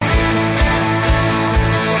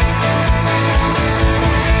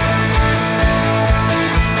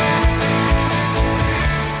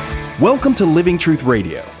Welcome to Living Truth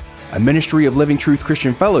Radio, a ministry of Living Truth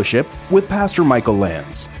Christian Fellowship with Pastor Michael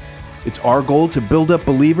Lands. It's our goal to build up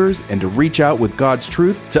believers and to reach out with God's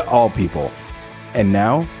truth to all people. And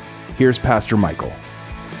now, here's Pastor Michael.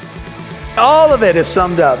 All of it is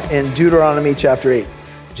summed up in Deuteronomy chapter 8.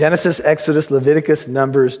 Genesis, Exodus, Leviticus,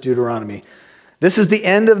 Numbers, Deuteronomy. This is the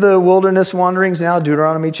end of the wilderness wanderings now,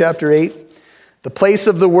 Deuteronomy chapter 8. The place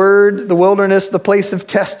of the word, the wilderness, the place of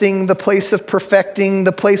testing, the place of perfecting,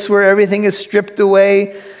 the place where everything is stripped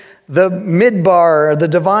away, the midbar, the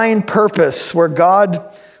divine purpose where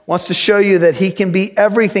God wants to show you that he can be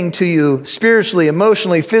everything to you spiritually,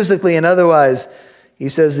 emotionally, physically, and otherwise. He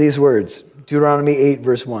says these words, Deuteronomy 8,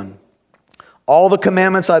 verse 1. All the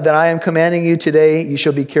commandments that I am commanding you today, you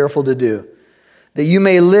shall be careful to do, that you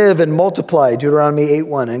may live and multiply, Deuteronomy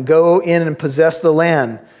 8:1, and go in and possess the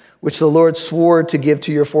land which the Lord swore to give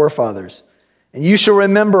to your forefathers. And you shall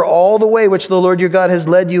remember all the way which the Lord your God has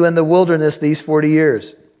led you in the wilderness these 40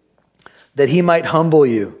 years, that he might humble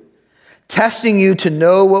you, testing you to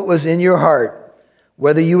know what was in your heart,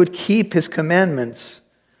 whether you would keep his commandments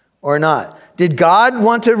or not. Did God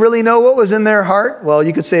want to really know what was in their heart? Well,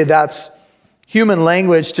 you could say that's human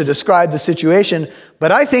language to describe the situation,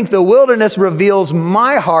 but I think the wilderness reveals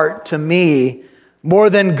my heart to me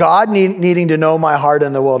more than God needing to know my heart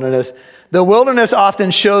in the wilderness. The wilderness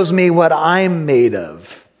often shows me what I'm made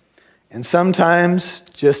of. And sometimes,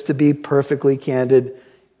 just to be perfectly candid,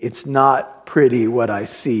 it's not pretty what I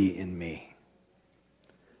see in me.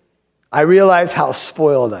 I realize how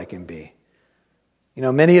spoiled I can be. You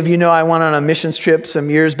know, many of you know I went on a missions trip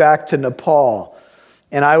some years back to Nepal.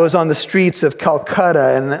 And I was on the streets of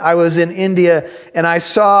Calcutta, and I was in India, and I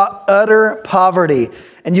saw utter poverty.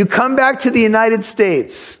 And you come back to the United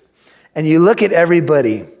States, and you look at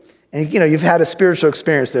everybody, and you know, you've had a spiritual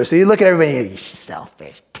experience there. So you look at everybody, and you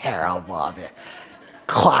selfish, terrible,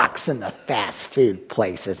 clocks in the fast food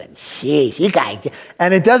places, and sheesh, you guys.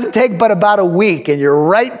 And it doesn't take but about a week, and you're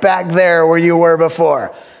right back there where you were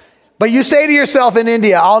before. But you say to yourself in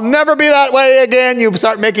India, I'll never be that way again. You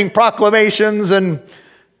start making proclamations, and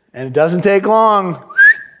it doesn't take long.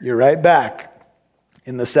 You're right back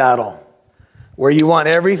in the saddle where you want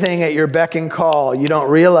everything at your beck and call. You don't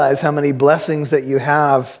realize how many blessings that you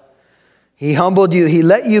have. He humbled you. He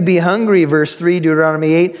let you be hungry, verse 3,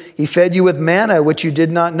 Deuteronomy 8. He fed you with manna, which you did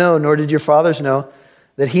not know, nor did your fathers know,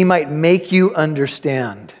 that he might make you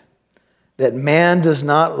understand that man does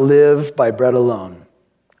not live by bread alone,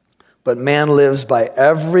 but man lives by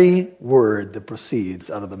every word that proceeds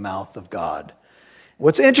out of the mouth of God.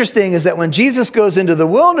 What's interesting is that when Jesus goes into the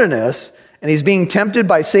wilderness and he's being tempted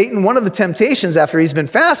by Satan, one of the temptations after he's been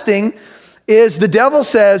fasting is the devil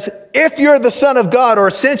says, if you're the Son of God, or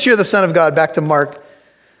since you're the Son of God, back to Mark.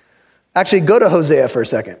 Actually, go to Hosea for a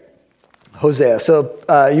second. Hosea. So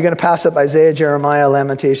you're going to pass up Isaiah, Jeremiah,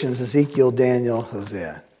 Lamentations, Ezekiel, Daniel,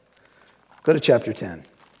 Hosea. Go to chapter 10.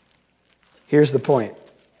 Here's the point.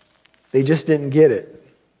 They just didn't get it.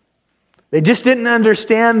 They just didn't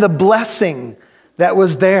understand the blessing that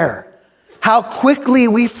was there. How quickly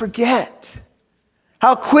we forget.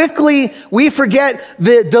 How quickly we forget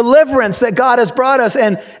the deliverance that God has brought us.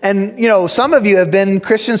 And you know, some of you have been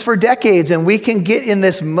Christians for decades, and we can get in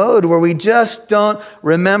this mode where we just don't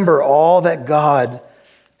remember all that God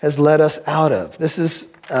has led us out of. This is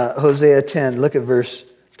Hosea 10. Look at verse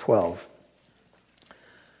 12.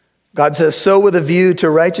 God says, sow with a view to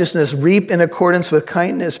righteousness, reap in accordance with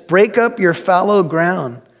kindness, break up your fallow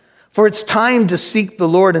ground. For it's time to seek the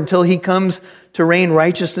Lord until he comes to rain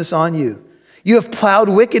righteousness on you. You have plowed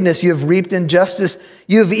wickedness, you have reaped injustice,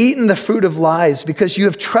 you have eaten the fruit of lies, because you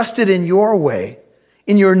have trusted in your way,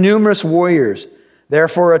 in your numerous warriors.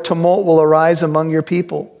 Therefore a tumult will arise among your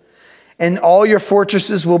people, and all your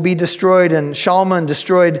fortresses will be destroyed, and Shalman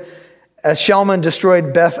destroyed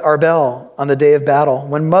Beth Arbel on the day of battle,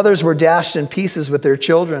 when mothers were dashed in pieces with their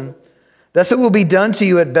children. Thus it will be done to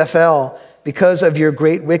you at Bethel because of your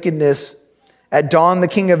great wickedness. At dawn, the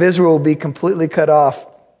king of Israel will be completely cut off.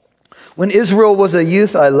 When Israel was a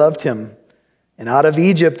youth, I loved him, and out of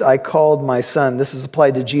Egypt I called my son. This is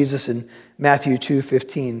applied to Jesus in Matthew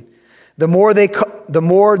 2:15. The more they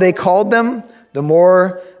called them, the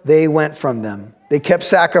more they went from them. They kept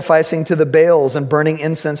sacrificing to the Baals and burning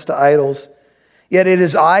incense to idols. Yet it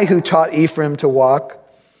is I who taught Ephraim to walk.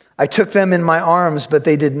 I took them in my arms, but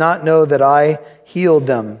they did not know that I healed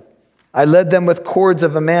them. I led them with cords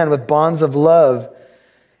of a man, with bonds of love.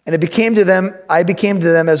 And I became to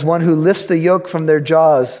them as one who lifts the yoke from their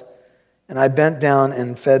jaws. And I bent down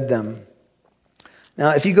and fed them. Now,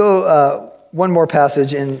 if you go one more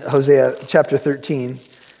passage in Hosea chapter 13.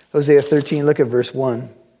 Hosea 13, look at verse 1.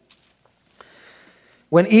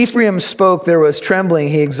 When Ephraim spoke, there was trembling.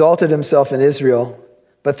 He exalted himself in Israel.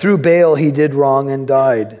 But through Baal he did wrong and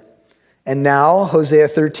died. And now, Hosea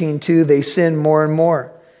 13:2, they sin more and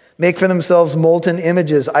more. Make for themselves molten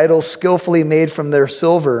images, idols skillfully made from their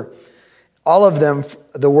silver, all of them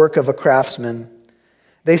the work of a craftsman.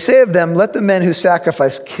 They say of them, let the men who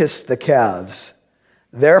sacrifice kiss the calves.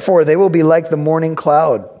 Therefore they will be like the morning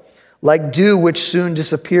cloud, like dew which soon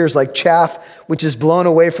disappears, like chaff which is blown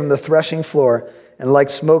away from the threshing floor, and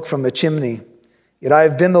like smoke from a chimney. Yet I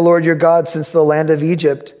have been the Lord your God since the land of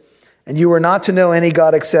Egypt, and you were not to know any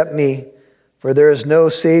God except me, for there is no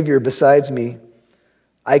Savior besides me.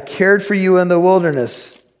 I cared for you in the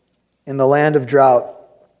wilderness, in the land of drought.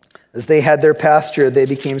 As they had their pasture, they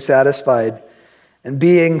became satisfied. And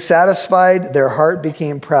being satisfied, their heart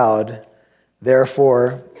became proud.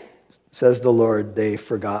 Therefore, says the Lord, they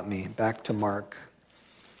forgot me. Back to Mark.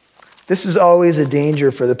 This is always a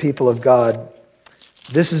danger for the people of God.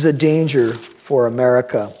 This is a danger for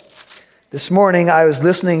America. This morning, I was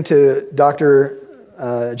listening to Dr.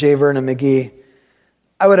 J. Vernon McGee.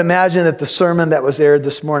 I would imagine that the sermon that was aired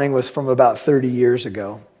this morning was from about 30 years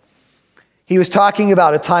ago. He was talking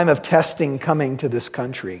about a time of testing coming to this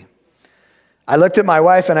country. I looked at my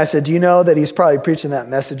wife and I said, do you know that he's probably preaching that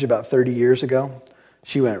message about 30 years ago?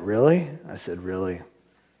 She went, really? I said, really?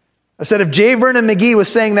 I said, if J. Vernon McGee was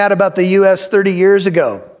saying that about the U.S. 30 years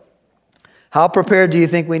ago, how prepared do you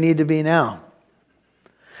think we need to be now?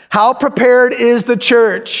 How prepared is the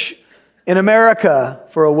church in America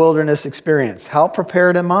for a wilderness experience? How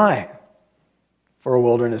prepared am I for a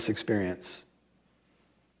wilderness experience?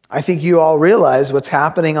 I think you all realize what's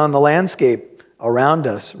happening on the landscape around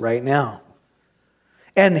us right now.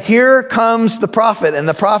 And here comes the prophet, and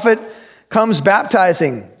the prophet comes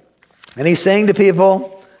baptizing. And he's saying to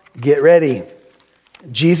people, get ready.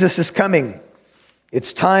 Jesus is coming.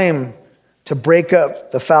 It's time to break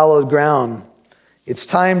up the fallowed ground. It's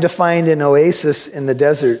time to find an oasis in the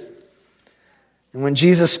desert. And when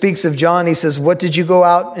Jesus speaks of John, he says, what did you go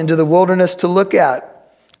out into the wilderness to look at?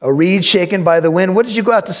 A reed shaken by the wind? What did you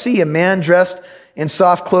go out to see? A man dressed in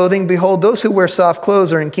soft clothing? Behold, those who wear soft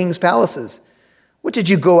clothes are in king's palaces. What did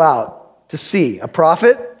you go out to see? A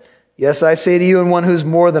prophet? Yes, I say to you, and one who's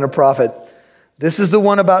more than a prophet. This is the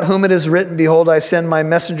one about whom it is written, behold, I send my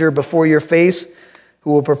messenger before your face,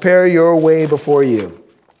 who will prepare your way before you.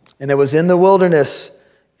 And it was in the wilderness,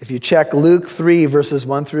 if you check Luke 3, verses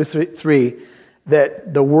 1 through 3,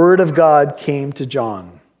 that the word of God came to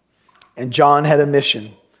John. And John had a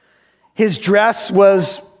mission. His dress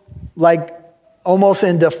was like almost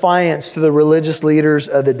in defiance to the religious leaders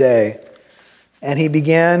of the day. And he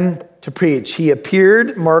began to preach. He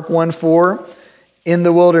appeared, Mark 1:4, in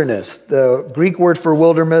the wilderness. The Greek word for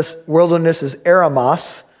wilderness is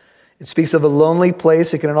eremos. It speaks of a lonely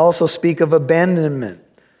place. It can also speak of abandonment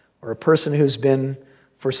or a person who's been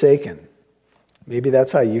forsaken. Maybe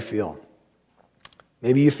that's how you feel.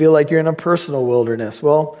 Maybe you feel like you're in a personal wilderness.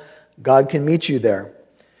 Well, God can meet you there.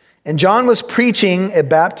 And John was preaching a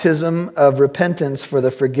baptism of repentance for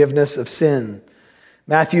the forgiveness of sin.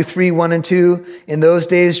 Matthew 3, 1 and 2, in those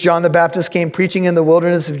days John the Baptist came preaching in the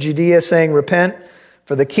wilderness of Judea, saying, repent,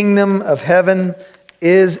 for the kingdom of heaven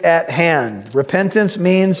is at hand. Repentance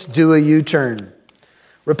means do a U-turn.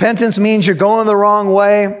 Repentance means you're going the wrong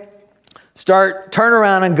way. Turn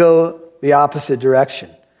around and go the opposite direction.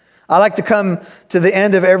 I like to come to the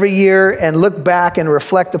end of every year and look back and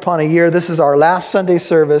reflect upon a year. This is our last Sunday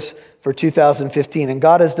service for 2015, and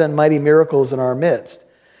God has done mighty miracles in our midst.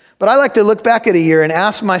 But I like to look back at a year and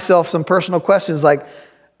ask myself some personal questions like,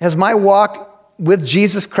 has my walk with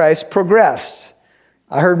Jesus Christ progressed?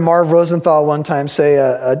 I heard Marv Rosenthal one time say,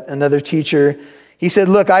 another teacher, he said,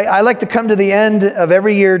 look, I like to come to the end of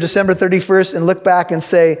every year, December 31st, and look back and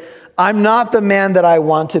say, I'm not the man that I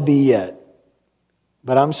want to be yet.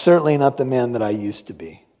 But I'm certainly not the man that I used to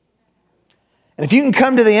be. And if you can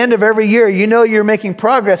come to the end of every year, you know you're making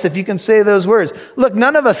progress if you can say those words. Look,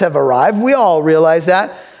 none of us have arrived. We all realize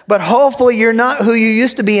that. But hopefully you're not who you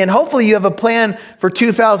used to be. And hopefully you have a plan for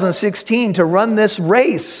 2016 to run this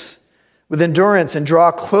race with endurance and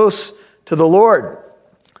draw close to the Lord.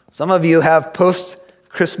 Some of you have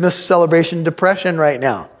post-Christmas celebration depression right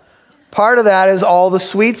now. Part of that is all the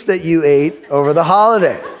sweets that you ate over the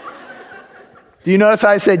holidays. Do you notice how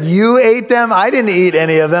I said you ate them? I didn't eat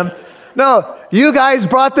any of them. No, you guys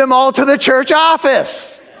brought them all to the church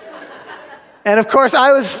office. And of course,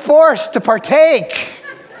 I was forced to partake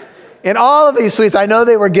in all of these sweets. I know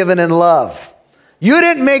they were given in love. You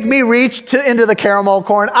didn't make me reach into the caramel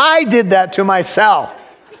corn. I did that to myself.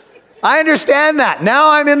 I understand that. Now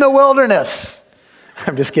I'm in the wilderness.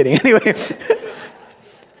 I'm just kidding. Anyway,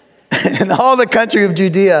 and all the country of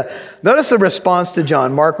Judea. Notice the response to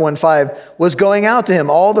John. Mark 1:5 was going out to him.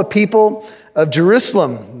 All the people of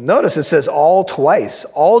Jerusalem. Notice it says all twice.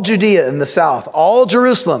 All Judea in the south. All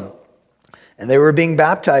Jerusalem. And they were being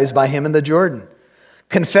baptized by him in the Jordan,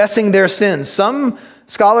 confessing their sins. Some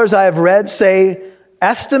scholars I have read say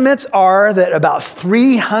estimates are that about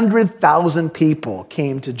 300,000 people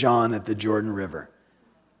came to John at the Jordan River.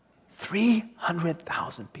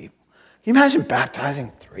 300,000 people. Can you imagine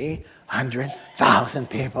baptizing 300,000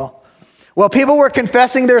 people? Well, people were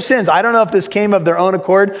confessing their sins. I don't know if this came of their own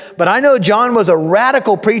accord, but I know John was a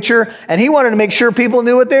radical preacher, and he wanted to make sure people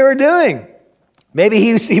knew what they were doing. Maybe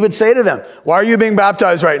he would say to them, why are you being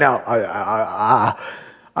baptized right now?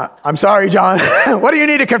 I'm sorry, John. What do you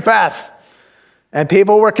need to confess? And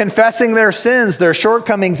people were confessing their sins, their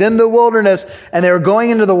shortcomings in the wilderness, and they were going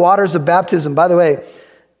into the waters of baptism. By the way,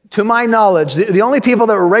 to my knowledge, the only people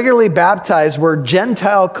that were regularly baptized were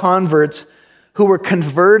Gentile converts who were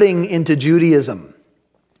converting into Judaism.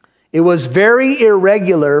 It was very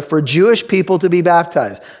irregular for Jewish people to be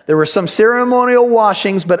baptized. There were some ceremonial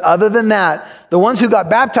washings, but other than that, the ones who got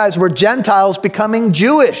baptized were Gentiles becoming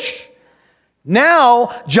Jewish.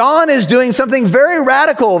 Now, John is doing something very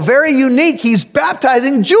radical, very unique. He's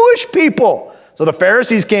baptizing Jewish people. So the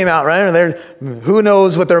Pharisees came out, right? And who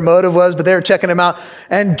knows what their motive was, but they were checking him out.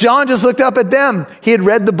 And John just looked up at them. He had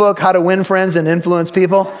read the book, How to Win Friends and Influence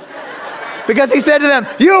People. Because he said to them,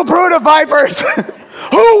 you brood of vipers,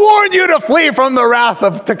 who warned you to flee from the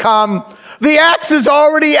wrath to come? The axe is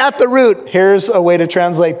already at the root. Here's a way to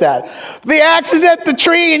translate that. The axe is at the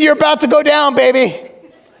tree and you're about to go down, baby.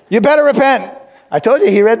 You better repent. I told you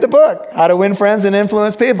he read the book, How to Win Friends and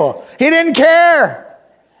Influence People. He didn't care.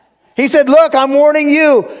 He said, look, I'm warning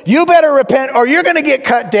you. You better repent or you're going to get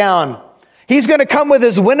cut down. He's going to come with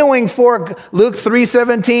his winnowing fork, Luke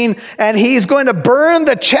 3:17, and he's going to burn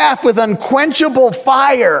the chaff with unquenchable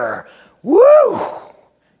fire. Woo!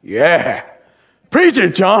 Yeah. Preach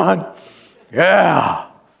it, John. Yeah.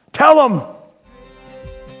 Tell him.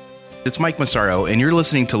 It's Mike Massaro, and you're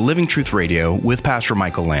listening to Living Truth Radio with Pastor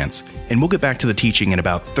Michael Lance. And we'll get back to the teaching in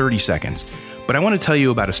about 30 seconds. But I want to tell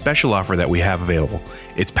you about a special offer that we have available.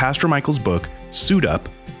 It's Pastor Michael's book, Suit Up,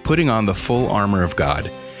 Putting on the Full Armor of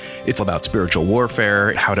God. It's about spiritual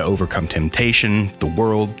warfare, how to overcome temptation, the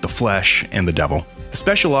world, the flesh, and the devil. The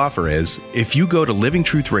special offer is, if you go to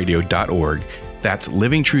livingtruthradio.org, that's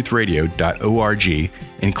livingtruthradio.org,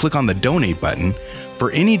 and click on the donate button,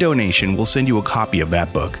 for any donation, we'll send you a copy of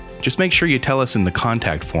that book. Just make sure you tell us in the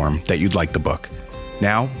contact form that you'd like the book.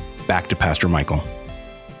 Now, back to Pastor Michael.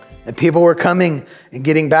 And people were coming and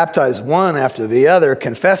getting baptized one after the other,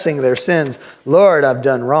 confessing their sins. Lord, I've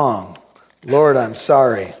done wrong. Lord, I'm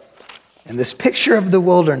sorry. And this picture of the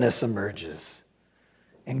wilderness emerges.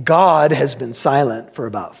 And God has been silent for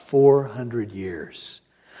about 400 years.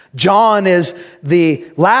 John is the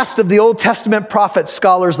last of the Old Testament prophets,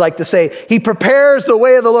 scholars like to say. He prepares the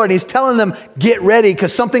way of the Lord. He's telling them, get ready,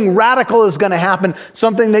 because something radical is going to happen,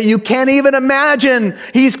 something that you can't even imagine.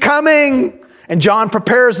 He's coming. And John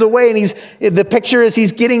prepares the way, and the picture is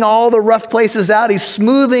he's getting all the rough places out. He's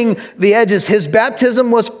smoothing the edges. His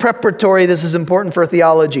baptism was preparatory. This is important for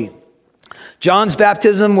theology. John's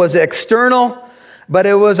baptism was external, but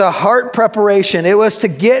it was a heart preparation. It was to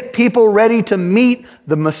get people ready to meet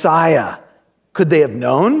the Messiah. Could they have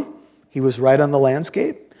known he was right on the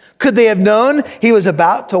landscape? Could they have known he was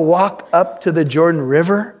about to walk up to the Jordan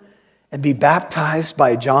River and be baptized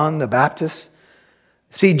by John the Baptist?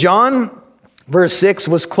 See, John, verse 6,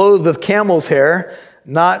 was clothed with camel's hair,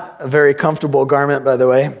 not a very comfortable garment, by the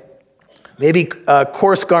way. Maybe a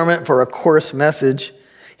coarse garment for a coarse message.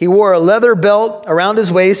 He wore a leather belt around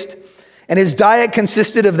his waist, and his diet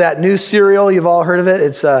consisted of that new cereal. You've all heard of it.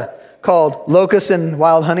 It's called locust and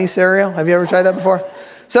wild honey cereal. Have you ever tried that before?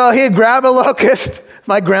 So he'd grab a locust.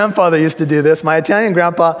 My grandfather used to do this. My Italian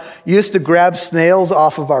grandpa used to grab snails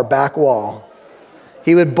off of our back wall.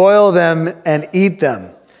 He would boil them and eat them.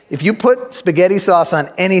 If you put spaghetti sauce on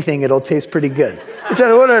anything, it'll taste pretty good. He said,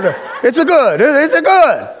 it's a good.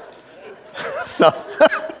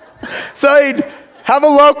 So he'd have a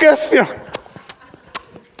locust.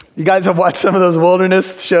 You guys have watched some of those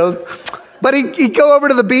wilderness shows. But he'd go over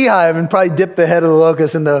to the beehive and probably dip the head of the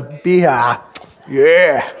locust in the beehive.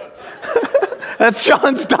 Yeah. That's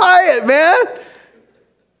John's diet, man.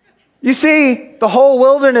 You see, the whole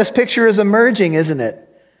wilderness picture is emerging, isn't it?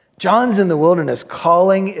 John's in the wilderness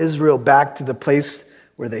calling Israel back to the place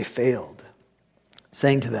where they failed,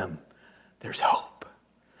 saying to them, there's hope.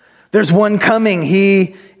 There's one coming.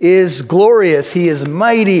 He is glorious. He is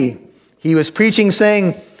mighty. He was preaching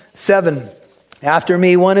saying, 7, after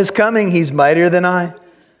me one is coming. He's mightier than I.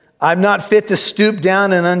 I'm not fit to stoop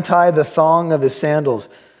down and untie the thong of his sandals.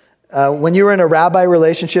 When you were in a rabbi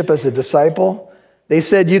relationship as a disciple, they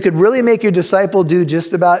said you could really make your disciple do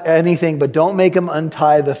just about anything, but don't make him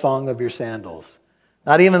untie the thong of your sandals.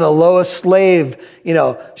 Not even the lowest slave,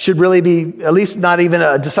 should really be, at least not even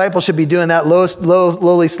a disciple should be doing that.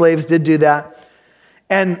 Lowly slaves did do that.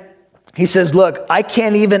 And he says, look, I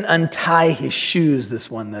can't even untie his shoes, this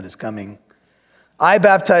one that is coming. I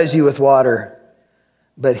baptize you with water,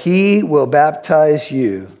 but he will baptize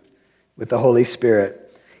you with the Holy Spirit.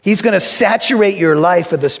 He's going to saturate your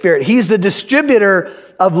life with the Spirit. He's the distributor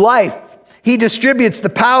of life. He distributes the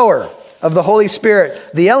power of the Holy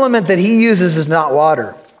Spirit. The element that he uses is not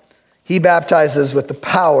water. He baptizes with the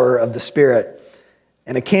power of the Spirit.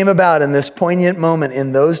 And it came about in this poignant moment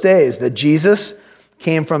in those days that Jesus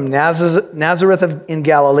came from Nazareth in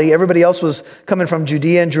Galilee. Everybody else was coming from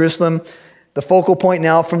Judea and Jerusalem. The focal point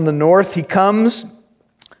now from the north, he comes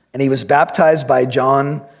and he was baptized by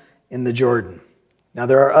John in the Jordan. Now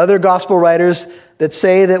there are other gospel writers that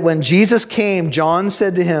say that when Jesus came, John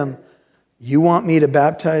said to him, you want me to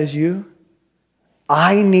baptize you?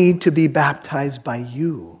 I need to be baptized by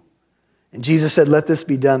you. And Jesus said, let this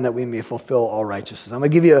be done that we may fulfill all righteousness. I'm going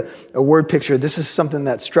to give you a word picture. This is something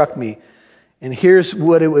that struck me. And here's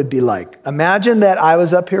what it would be like. Imagine that I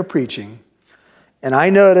was up here preaching and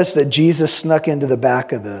I noticed that Jesus snuck into the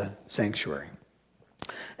back of the sanctuary.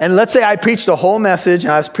 And let's say I preached a whole message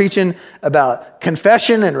and I was preaching about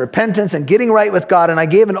confession and repentance and getting right with God, and I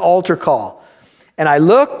gave an altar call. And I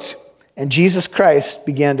looked, and Jesus Christ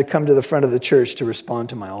began to come to the front of the church to respond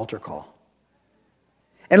to my altar call.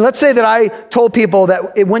 And let's say that I told people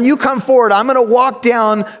that when you come forward, I'm going to walk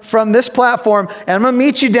down from this platform and I'm going to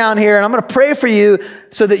meet you down here and I'm going to pray for you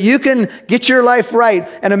so that you can get your life right.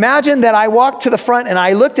 And imagine that I walked to the front and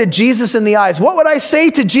I looked at Jesus in the eyes. What would I say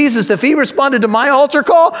to Jesus if he responded to my altar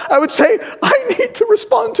call? I would say, I need to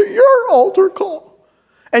respond to your altar call.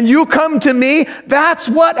 And you come to me. That's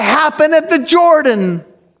what happened at the Jordan.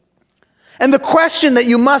 And the question that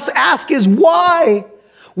you must ask is why?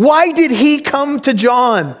 Why did he come to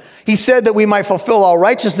John? He said that we might fulfill all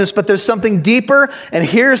righteousness, but there's something deeper. And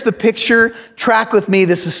here's the picture. Track with me.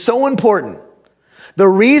 This is so important. The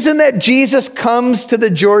reason that Jesus comes to the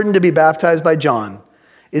Jordan to be baptized by John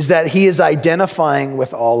is that he is identifying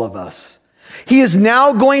with all of us. He is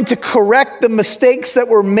now going to correct the mistakes that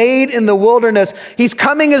were made in the wilderness. He's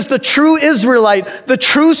coming as the true Israelite, the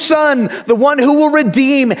true son, the one who will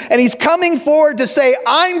redeem. And he's coming forward to say,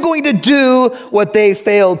 I'm going to do what they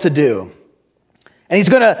failed to do. And he's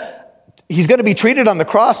going to be treated on the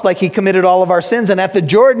cross like he committed all of our sins. And at the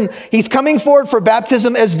Jordan, he's coming forward for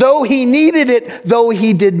baptism as though he needed it, though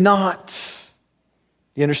he did not.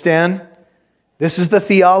 You understand? This is the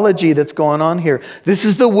theology that's going on here. This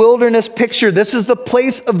is the wilderness picture. This is the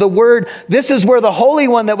place of the word. This is where the Holy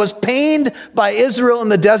One that was pained by Israel in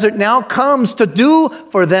the desert now comes to do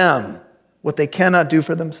for them what they cannot do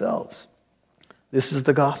for themselves. This is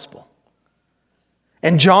the gospel.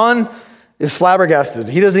 And John is flabbergasted.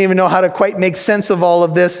 He doesn't even know how to quite make sense of all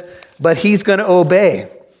of this, but he's going to obey.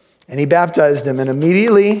 And he baptized him. And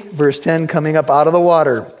immediately, verse 10, coming up out of the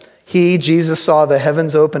water, Jesus, saw the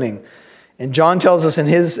heavens opening. And John tells us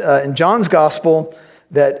in John's gospel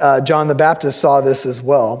that John the Baptist saw this as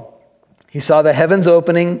well. He saw the heavens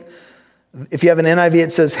opening. If you have an NIV,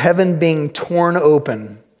 it says heaven being torn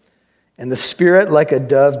open and the Spirit like a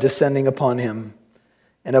dove descending upon him.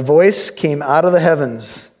 And a voice came out of the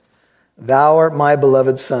heavens, thou art my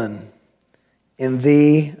beloved Son. In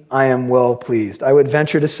thee I am well pleased. I would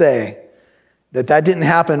venture to say that didn't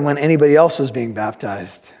happen when anybody else was being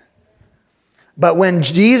baptized. But when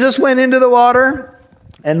Jesus went into the water,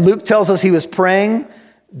 and Luke tells us he was praying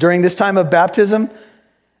during this time of baptism,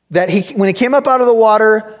 that when he came up out of the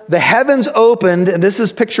water, the heavens opened, and this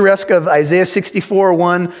is picturesque of Isaiah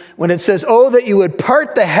 64:1, when it says, oh, that you would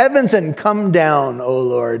part the heavens and come down, O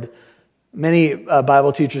Lord. Many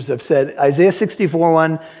Bible teachers have said Isaiah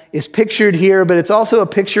 64:1 is pictured here, but it's also a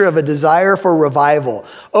picture of a desire for revival.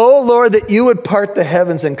 Oh, Lord, that you would part the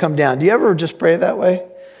heavens and come down. Do you ever just pray that way?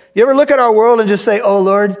 You ever look at our world and just say, oh,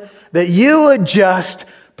 Lord, that you would just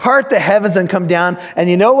part the heavens and come down? And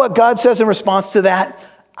you know what God says in response to that?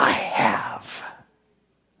 I have,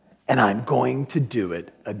 and I'm going to do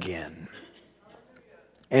it again.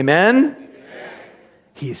 Amen?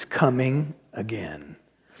 He's coming again.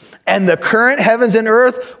 And the current heavens and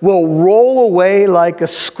earth will roll away like a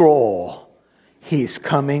scroll. He's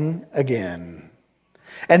coming again.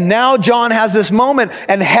 And now John has this moment,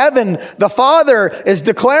 and heaven, the Father, is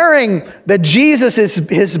declaring that Jesus is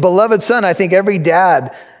his beloved Son. I think every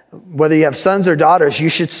dad whether you have sons or daughters, you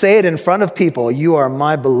should say it in front of people. You are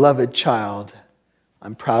my beloved child.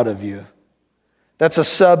 I'm proud of you. That's a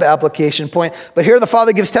sub-application point. But here the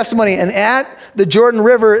Father gives testimony, and at the Jordan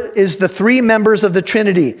River is the three members of the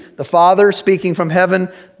Trinity. The Father speaking from heaven,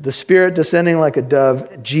 the Spirit descending like a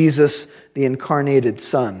dove, Jesus, the incarnated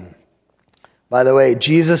Son. By the way,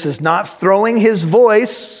 Jesus is not throwing his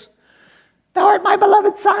voice, thou art my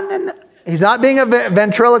beloved Son, and he's not being a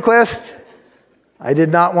ventriloquist. I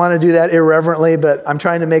did not want to do that irreverently, but I'm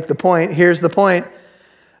trying to make the point. Here's the point.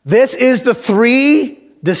 This is the three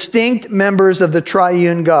distinct members of the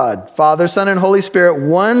triune God. Father, Son, and Holy Spirit.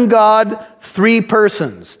 One God, three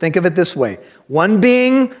persons. Think of it this way. One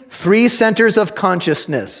being, three centers of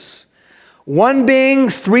consciousness. One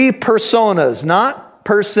being, three personas. Not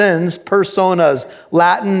persons, personas.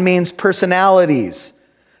 Latin means personalities.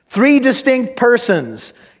 Three distinct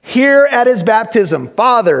persons. Here at his baptism,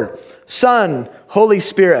 Father, Son, Holy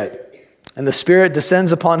Spirit. And the Spirit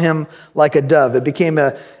descends upon him like a dove. It became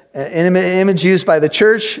an image used by the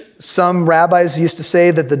church. Some rabbis used to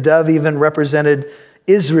say that the dove even represented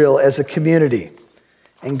Israel as a community.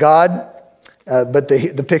 And God, but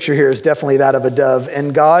the picture here is definitely that of a dove.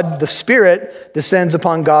 And God, the Spirit, descends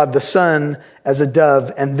upon God, the Son, as a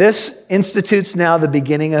dove. And this institutes now the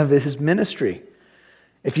beginning of his ministry.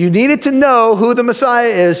 If you needed to know who the Messiah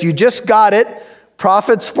is, you just got it.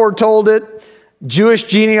 Prophets foretold it. Jewish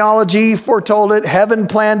genealogy foretold it. Heaven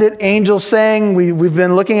planned it. Angels sang. We've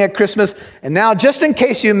been looking at Christmas. And now, just in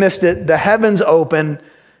case you missed it, the heavens open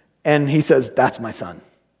and he says, that's my son.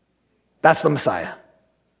 That's the Messiah.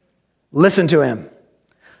 Listen to him.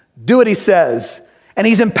 Do what he says. And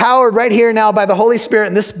he's empowered right here now by the Holy Spirit.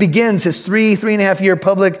 And this begins his 3.5 year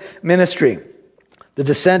public ministry. The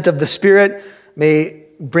descent of the Spirit may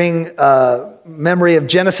bring memory of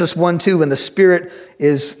Genesis 1:2 when the Spirit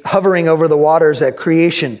is hovering over the waters at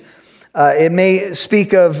creation. It may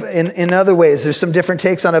speak of in other ways. There's some different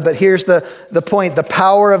takes on it, but here's the point. The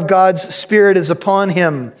power of God's Spirit is upon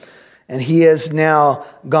him, and he has now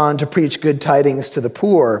gone to preach good tidings to the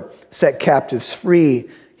poor, set captives free.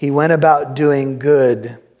 He went about doing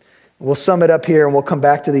good. We'll sum it up here, and we'll come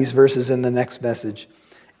back to these verses in the next message.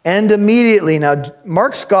 And immediately, now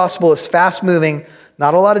Mark's gospel is fast-moving.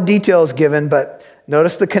 Not a lot of details given, but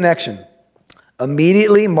notice the connection.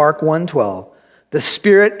 Immediately, Mark 1:12, the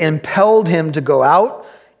Spirit impelled him to go out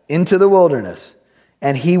into the wilderness.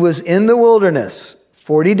 And he was in the wilderness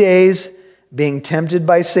 40 days being tempted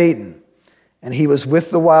by Satan. And he was with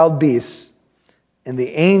the wild beasts. And the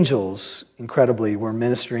angels, incredibly, were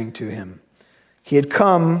ministering to him. He had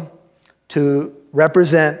come to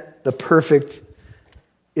represent the perfect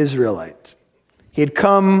Israelite. He had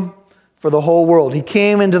come for the whole world. He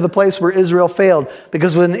came into the place where Israel failed.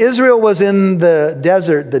 Because when Israel was in the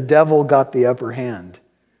desert, the devil got the upper hand.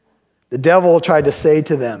 The devil tried to say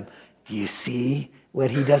to them, do you see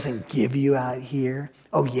what he doesn't give you out here?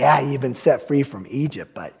 Oh yeah, you've been set free from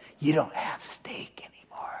Egypt, but you don't have steak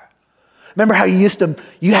anymore. Remember how you used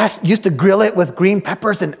to grill it with green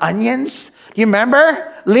peppers and onions? You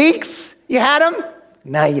remember? Leeks? You had them?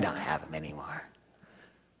 Now you don't have them anymore.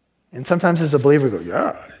 And sometimes as a believer, go,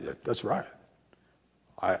 yeah, that's right.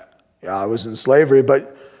 I was in slavery,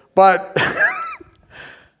 but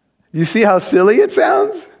you see how silly it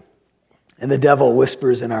sounds? And the devil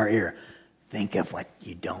whispers in our ear, think of what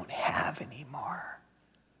you don't have anymore.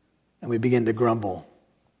 And we begin to grumble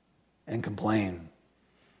and complain.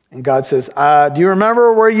 And God says, do you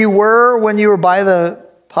remember where you were when you were by the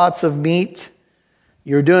pots of meat?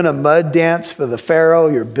 You're doing a mud dance for the Pharaoh.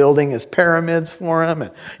 You're building his pyramids for him.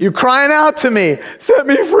 And you're crying out to me, set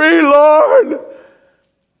me free, Lord.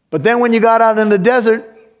 But then when you got out in the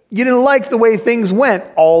desert, you didn't like the way things went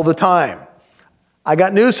all the time. I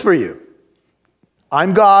got news for you.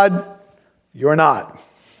 I'm God. You're not.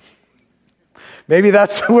 Maybe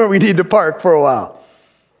that's where we need to park for a while.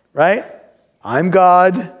 Right? I'm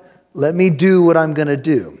God. Let me do what I'm going to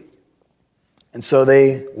do. And so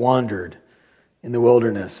they wandered in the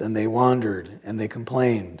wilderness, and they wandered, and they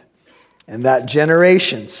complained. And that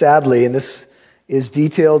generation, sadly, and this is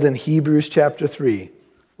detailed in Hebrews chapter 3,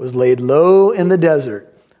 was laid low in the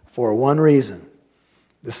desert for one reason.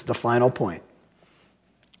 This is the final point.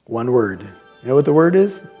 One word. You know what the word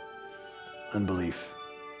is? Unbelief.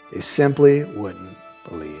 They simply wouldn't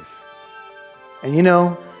believe. And you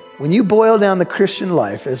know, when you boil down the Christian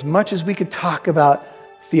life, as much as we could talk about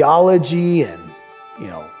theology and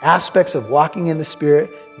aspects of walking in the Spirit,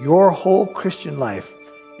 your whole Christian life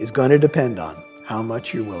is going to depend on how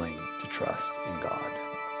much you're willing to trust in God.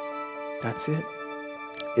 That's it.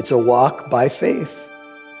 It's a walk by faith,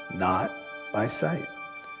 not by sight.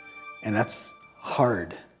 And that's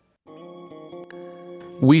hard.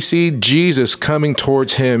 we see Jesus coming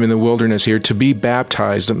towards him in the wilderness here to be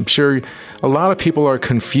baptized. I'm sure a lot of people are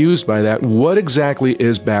confused by that. What exactly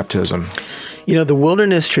is baptism? The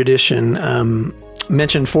wilderness tradition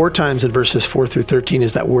mentioned 4 times in verses 4 through 13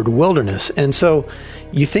 is that word wilderness. And so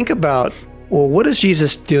you think about, well, what is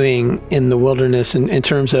Jesus doing in the wilderness in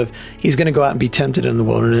terms of he's going to go out and be tempted in the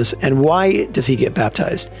wilderness, and why does he get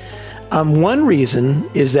baptized? One reason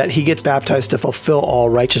is that he gets baptized to fulfill all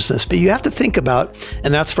righteousness. But you have to think about,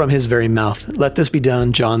 and that's from his very mouth, let this be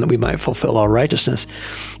done, John, that we might fulfill all righteousness,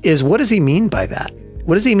 is what does he mean by that?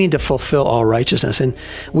 What does he mean to fulfill all righteousness? And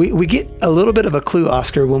we get a little bit of a clue,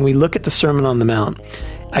 Oscar, when we look at the Sermon on the Mount.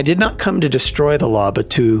 I did not come to destroy the law, but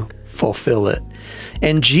to fulfill it.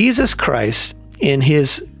 And Jesus Christ, in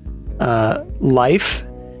his life,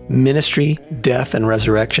 ministry, death, and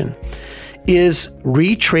resurrection, is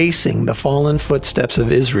retracing the fallen footsteps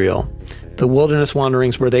of Israel, the wilderness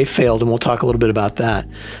wanderings where they failed, and we'll talk a little bit about that.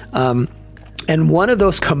 And one of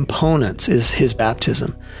those components is his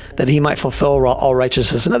baptism, that he might fulfill all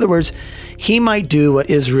righteousness. In other words, he might do what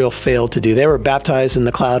Israel failed to do. They were baptized in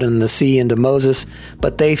the cloud and the sea into Moses,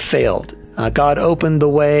 but they failed. God opened the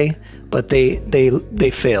way, but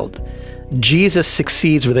they failed. Jesus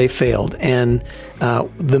succeeds where they failed. And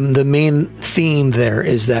the main theme there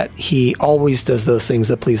is that he always does those things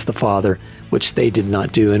that please the Father, which they did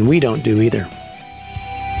not do, and we don't do either.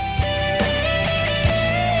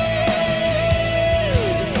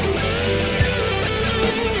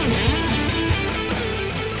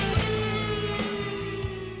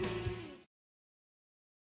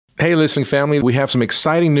 Hey, listening family, we have some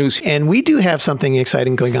exciting news. And we do have something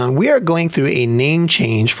exciting going on. We are going through a name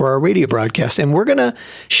change for our radio broadcast, and we're going to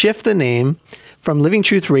shift the name from Living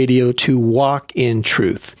Truth Radio to Walk in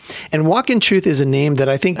Truth. And Walk in Truth is a name that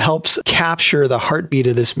I think helps capture the heartbeat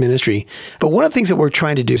of this ministry. But one of the things that we're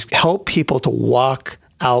trying to do is help people to walk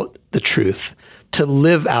out the truth, to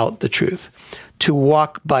live out the truth, to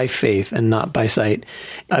walk by faith and not by sight.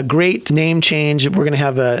 A great name change. We're going to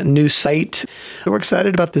have a new site. We're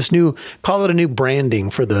excited about this call it a new branding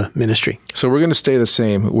for the ministry. So we're going to stay the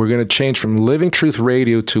same. We're going to change from Living Truth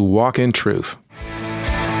Radio to Walk in Truth.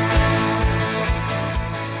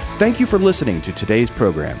 Thank you for listening to today's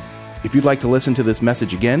program. If you'd like to listen to this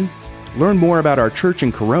message again, learn more about our church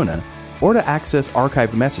in Corona, or to access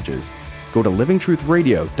archived messages, go to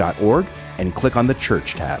livingtruthradio.org and click on the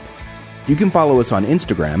Church tab. You can follow us on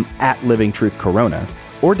Instagram at Living Truth Corona,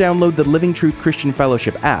 or download the Living Truth Christian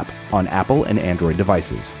Fellowship app on Apple and Android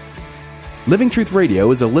devices. Living Truth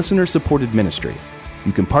Radio is a listener-supported ministry.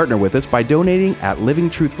 You can partner with us by donating at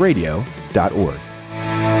livingtruthradio.org.